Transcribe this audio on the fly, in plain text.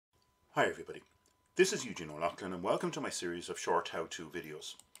Hi everybody, this is Eugene O'Loughlin and welcome to my series of short how-to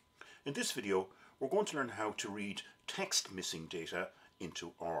videos. In this video we're going to learn how to read text missing data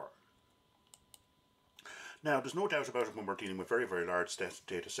into R. Now there's no doubt about it, when we're dealing with very large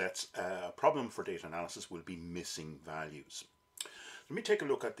data sets, a problem for data analysis will be missing values. Let me take a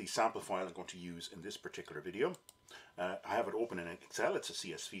look at the sample file I'm going to use in this particular video. I have it open in Excel. It's a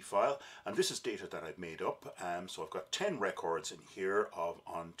CSV file, and this is data that I've made up. So I've got 10 records in here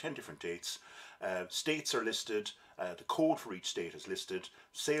on 10 different dates. States are listed, the code for each state is listed,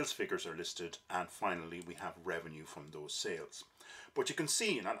 sales figures are listed, and finally we have revenue from those sales. But you can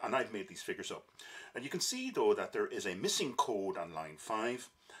see, and I've made these figures up, and you can see though that there is a missing code on line 5,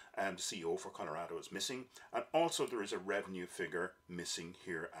 and the CO for Colorado is missing, and also there is a revenue figure missing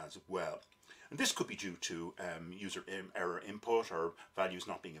here as well. And this could be due to user error input or values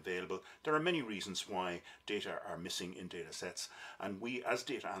not being available. There are many reasons why data are missing in data sets, and we as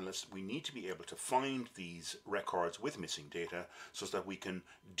data analysts, we need to be able to find these records with missing data so that we can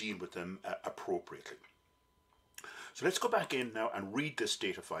deal with them appropriately. So let's go back in now and read this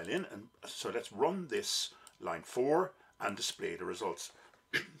data file in, and so let's run this line 4 and display the results.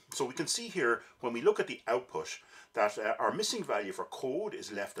 So we can see here, when we look at the output, that our missing value for code is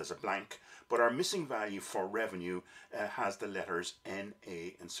left as a blank, but our missing value for revenue has the letters NA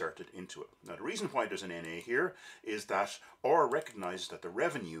inserted into it. Now the reason why there's an NA here is that R recognizes that the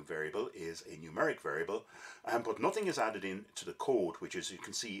revenue variable is a numeric variable, but nothing is added in to the code, which, as you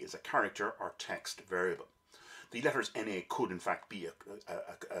can see, is a character or text variable. The letters NA could in fact be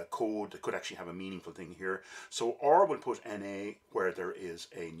a code that could actually have a meaningful thing here. So R will put NA where there is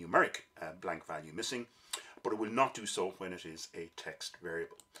a numeric blank value missing, but it will not do so when it is a text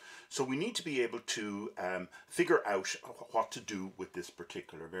variable. So we need to be able to figure out what to do with this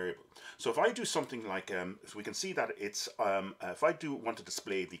particular variable. So if I do something like, so we can see that it's, if I do want to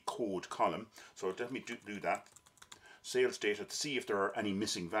display the code column, so let me do that, sales data, to see if there are any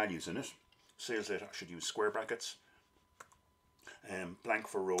missing values in it. Sales data, I should use square brackets, blank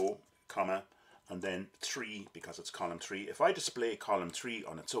for row, comma, and then 3 because it's column 3. If I display column 3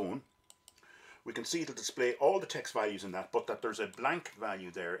 on its own, we can see it'll display all the text values in that, but that there's a blank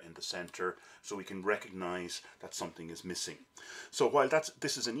value there in the center, so we can recognize that something is missing. So while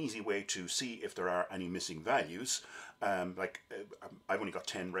this is an easy way to see if there are any missing values, I've only got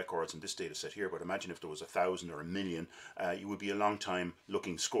 10 records in this data set here, but imagine if there was 1,000 or 1,000,000, you would be a long time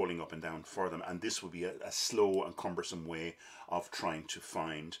scrolling up and down for them, and this would be a slow and cumbersome way of trying to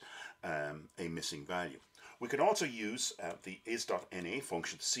find a missing value. We could also use the is.na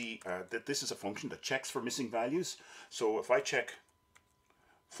function to see that this is a function that checks for missing values. So if I check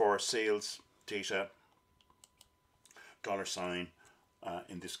for sales data, $,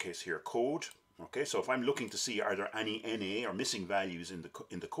 in this case here, code. Okay, so if I'm looking to see are there any NA or missing values in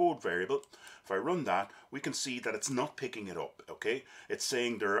the code variable, if I run that, we can see that it's not picking it up. Okay, it's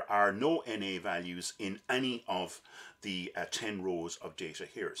saying there are no NA values in any of the 10 rows of data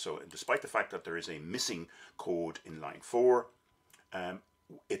here. So despite the fact that there is a missing code in line 4,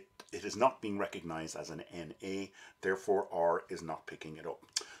 it is not being recognized as an NA, therefore R is not picking it up.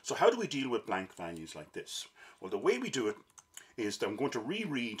 So how do we deal with blank values like this? Well, the way we do it is that I'm going to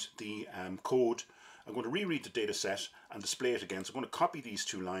reread the code, I'm going to reread the data set and display it again. So I'm going to copy these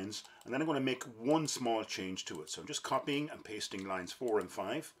 2 lines, and then I'm going to make one small change to it. So I'm just copying and pasting lines 4 and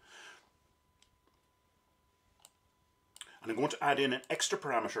 5. And I'm going to add in an extra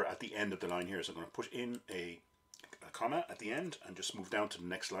parameter at the end of the line here. So I'm going to put in a comma at the end and just move down to the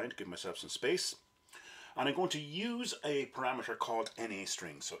next line to give myself some space. And I'm going to use a parameter called NA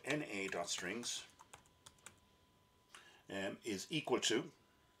strings. So NA.strings is equal to,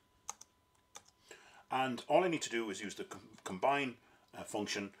 and all I need to do is use the combine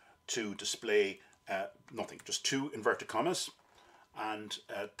function to display nothing, just 2 inverted commas, and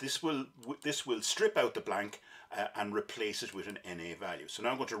this will strip out the blank and replace it with an NA value. So now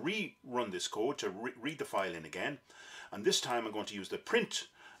I'm going to rerun this code to read the file in again, and this time I'm going to use the print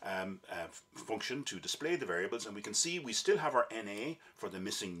function to display the variables, and we can see we still have our NA for the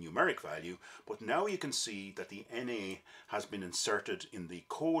missing numeric value, but now you can see that the NA has been inserted in the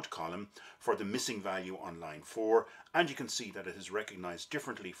code column for the missing value on line 4, and you can see that it is recognized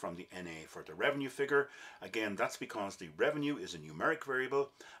differently from the NA for the revenue figure. Again, that's because the revenue is a numeric variable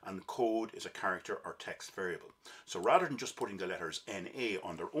and the code is a character or text variable. So rather than just putting the letters NA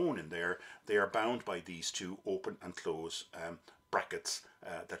on their own in there, they are bound by these 2 open and close brackets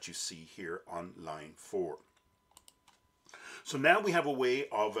that you see here on line 4. So now we have a way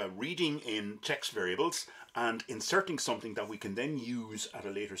of reading in text variables and inserting something that we can then use at a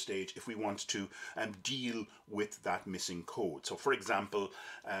later stage if we want to deal with that missing code. So for example,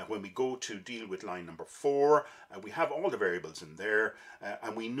 when we go to deal with line number 4, we have all the variables in there,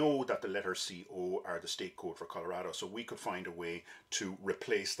 and we know that the letters CO are the state code for Colorado, so we could find a way to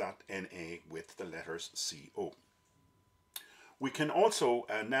replace that NA with the letters CO. We can also,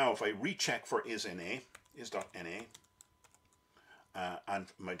 now if I recheck for is.na, and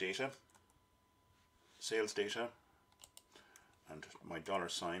my data, sales data, and my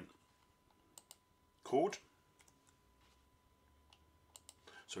 $sign code.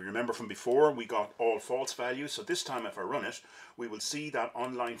 So remember from before, we got all false values. So this time if I run it, we will see that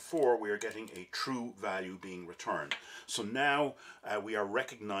on line 4, we are getting a true value being returned. So now we are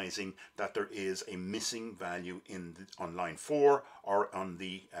recognizing that there is a missing value on line 4 or on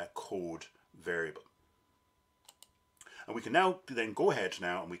the code variable. And we can now then go ahead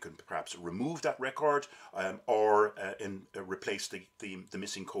now and we can perhaps remove that record or replace the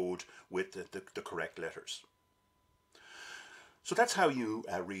missing code with the correct letters. So that's how you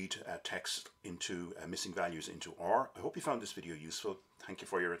read text into missing values into R. I hope you found this video useful. Thank you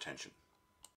for your attention.